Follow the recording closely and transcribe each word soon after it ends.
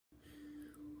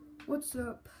What's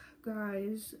up,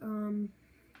 guys?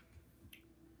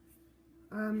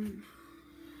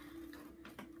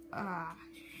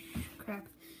 Crap.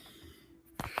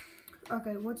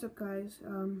 Okay, what's up, guys?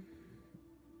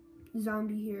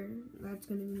 Zombie here. That's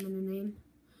gonna be my name,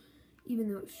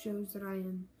 even though it shows that I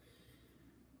am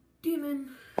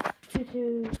Demon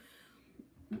 22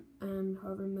 and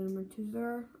however many more twos there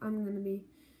are. I'm gonna be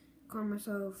calling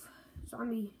myself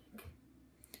Zombie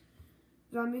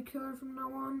Killer from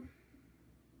now on.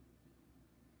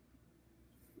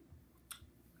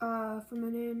 For my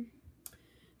name.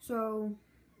 So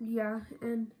yeah,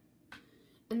 and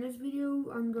in this video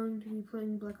I'm going to be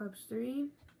playing Black Ops 3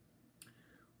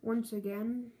 once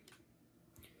again.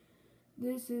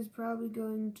 This is probably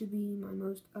going to be my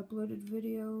most uploaded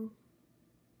video,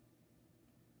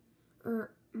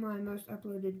 or my most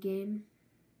uploaded game.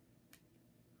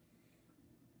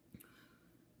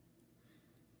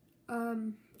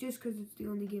 Just because it's the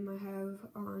only game I have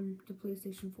on the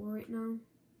PlayStation 4 right now.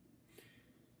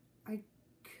 I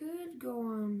could go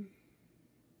on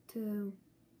to...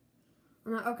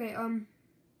 Okay, I'm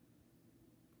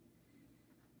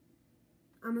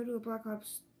gonna do a Black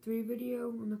Ops 3 video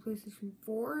on the PlayStation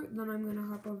 4, then I'm gonna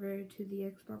hop over to the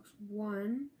Xbox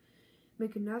One,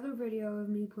 make another video of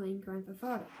me playing Grand Theft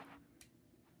Auto.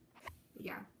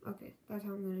 Yeah, okay, that's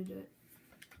how I'm gonna do it.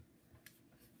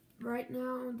 Right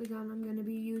now, the gun I'm gonna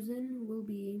be using will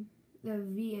be the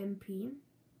VMP.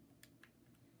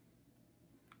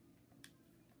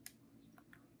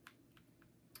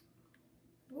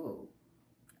 Whoa.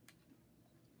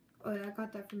 Oh yeah, I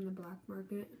got that from the black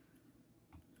market.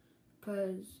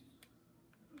 Cause,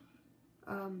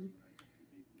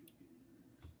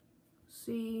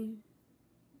 see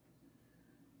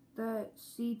that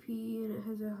CP and it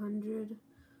has 100.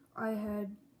 I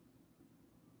had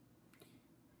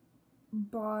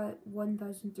bought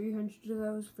 1,300 of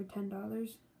those for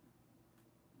 $10.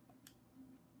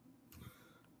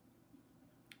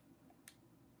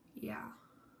 Yeah.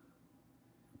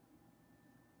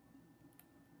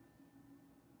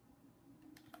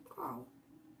 Oh.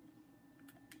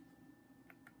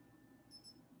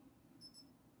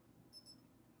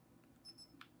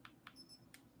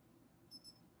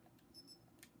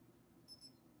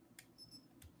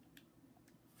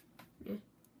 Yeah.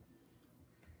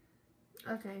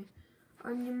 Okay.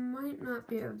 You might not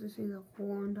be able to see the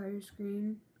whole entire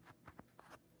screen.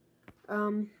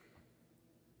 I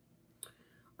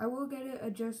will get it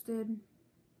adjusted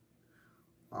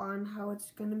on how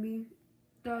it's gonna be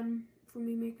done for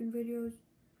me making videos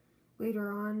later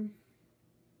on.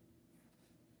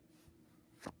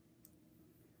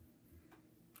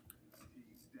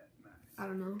 I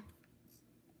don't know.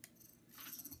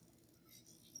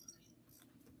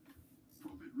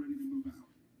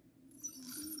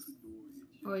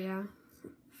 Oh yeah.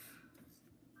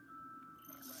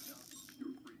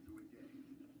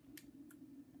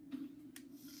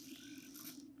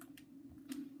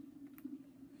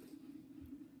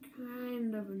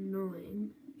 Kind of annoying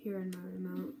here in my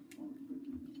remote.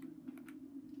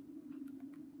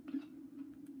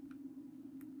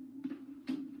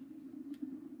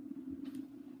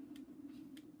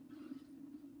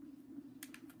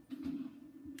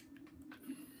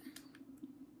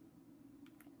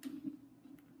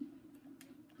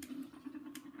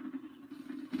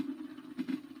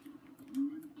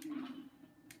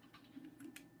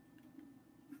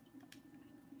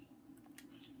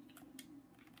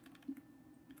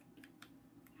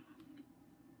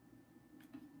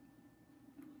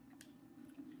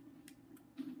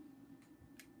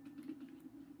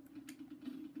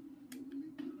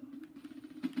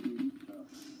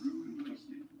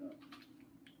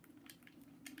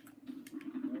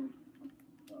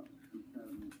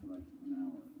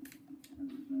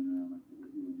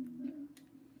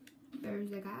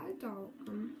 There's a guy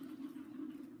talking.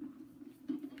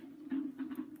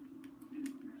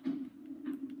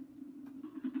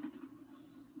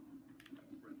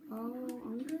 Oh, I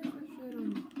wonder if I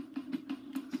should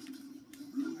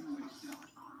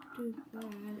do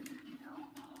that.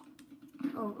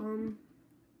 Oh,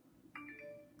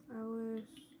 I was...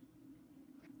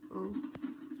 Oh.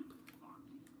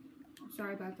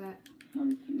 Sorry about that.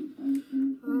 Just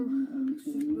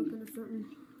looking at something.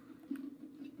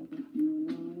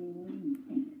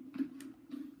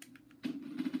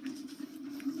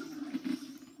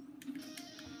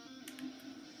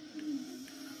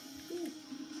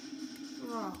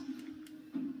 Oh.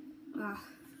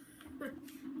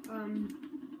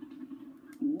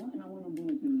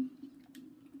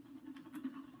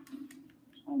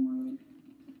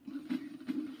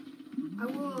 I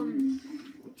will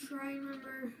try and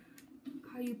remember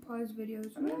how you pause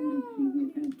videos.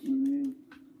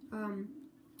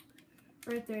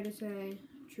 Right there to say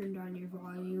turn down your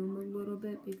volume a little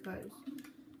bit because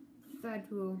that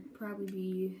will probably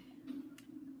be.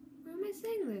 Why am I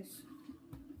saying this?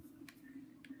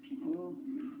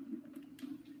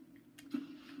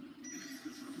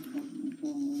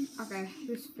 Okay,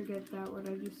 just forget that what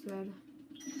I just said.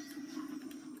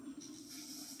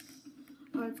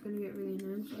 Oh, it's gonna get really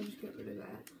annoying, so I'll just get rid of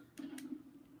that.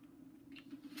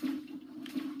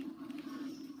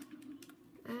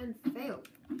 And failed.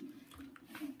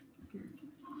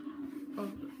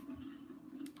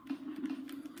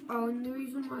 Oh, and the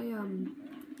reason why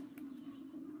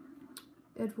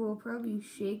it will probably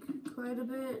shake quite a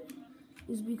bit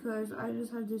is because I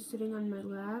just have this sitting on my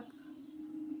lap.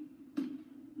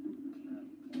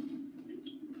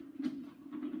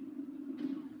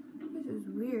 This is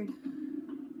weird.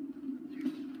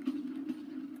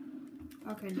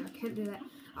 Okay, no, I can't do that.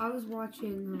 I was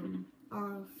watching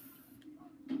off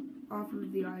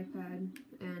of the iPad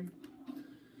and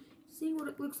seeing what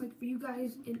it looks like for you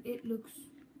guys, and it looks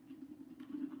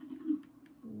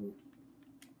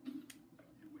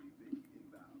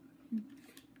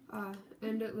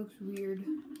weird.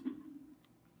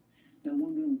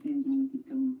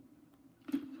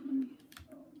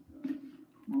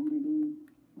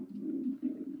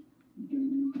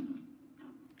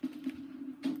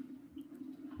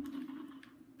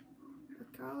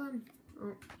 Colin.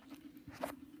 Oh.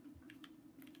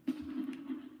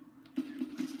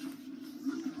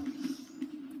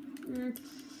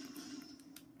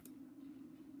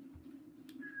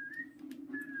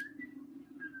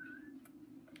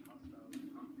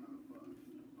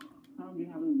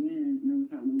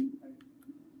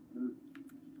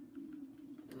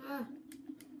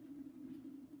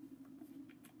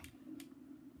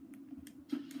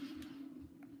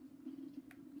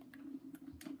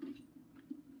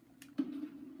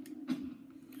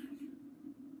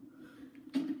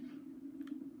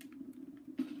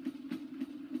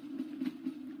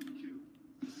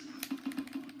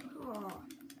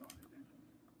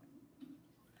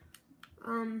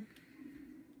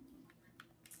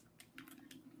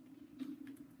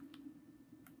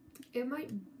 It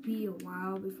might be a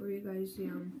while before you guys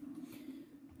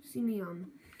see me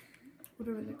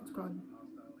whatever the heck it's called.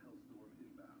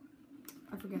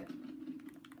 I forget.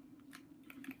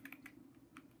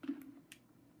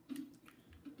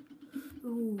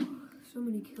 Oh, so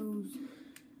many kills.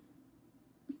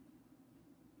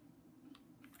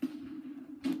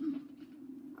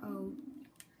 Oh.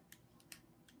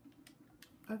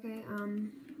 Okay,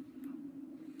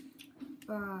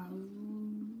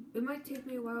 it might take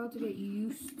me a while to get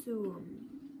used to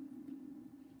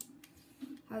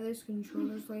how this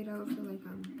controller's laid out for like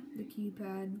the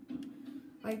keypad.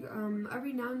 Like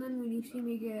every now and then when you see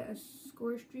me get a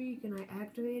score streak and I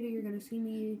activate it, you're gonna see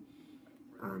me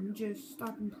just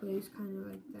stop in place, kind of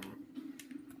like that.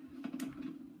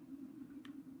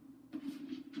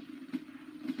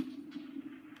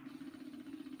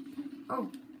 Oh.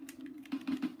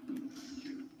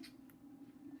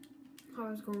 I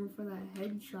was going for that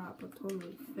headshot, but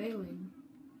totally failing.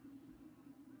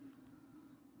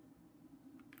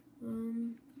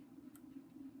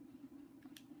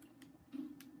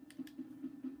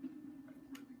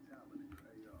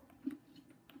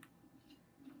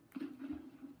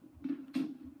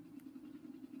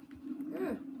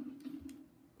 Yeah.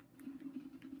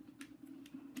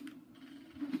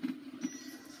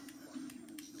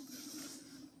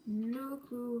 No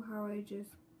clue how I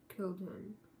just killed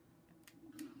him.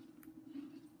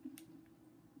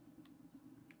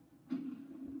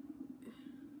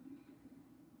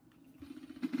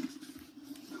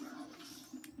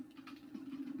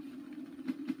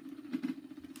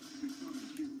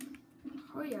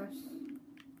 Oh yes.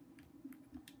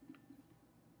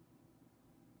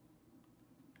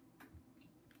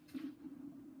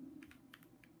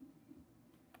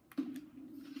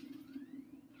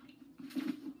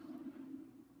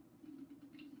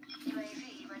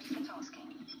 UAV ready for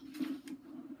tasking.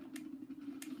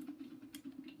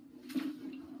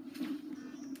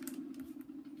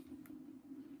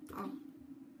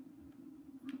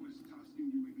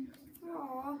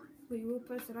 Oh. Wait, what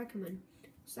place did I come in?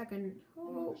 Second.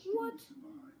 Oh, what?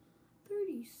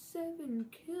 37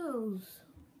 kills.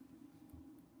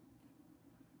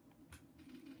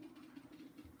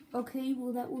 Okay,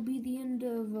 well that will be the end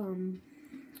of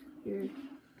here.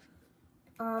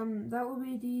 That will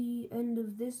be the end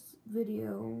of this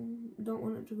video. Don't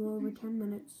want it to go over 10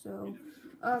 minutes, so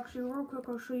actually real quick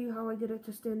I'll show you how I get it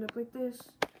to stand up like this.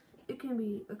 It can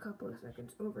be a couple of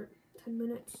seconds over 10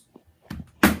 minutes.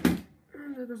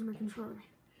 And there goes my controller.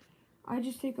 I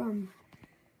just take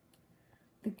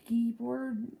the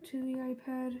keyboard to the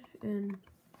iPad and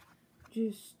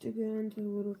just stick it into the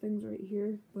little things right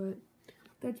here, but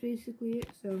that's basically it.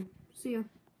 So see ya.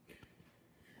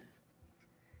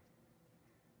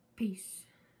 Peace.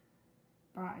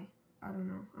 Bye. I don't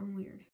know. I'm weird.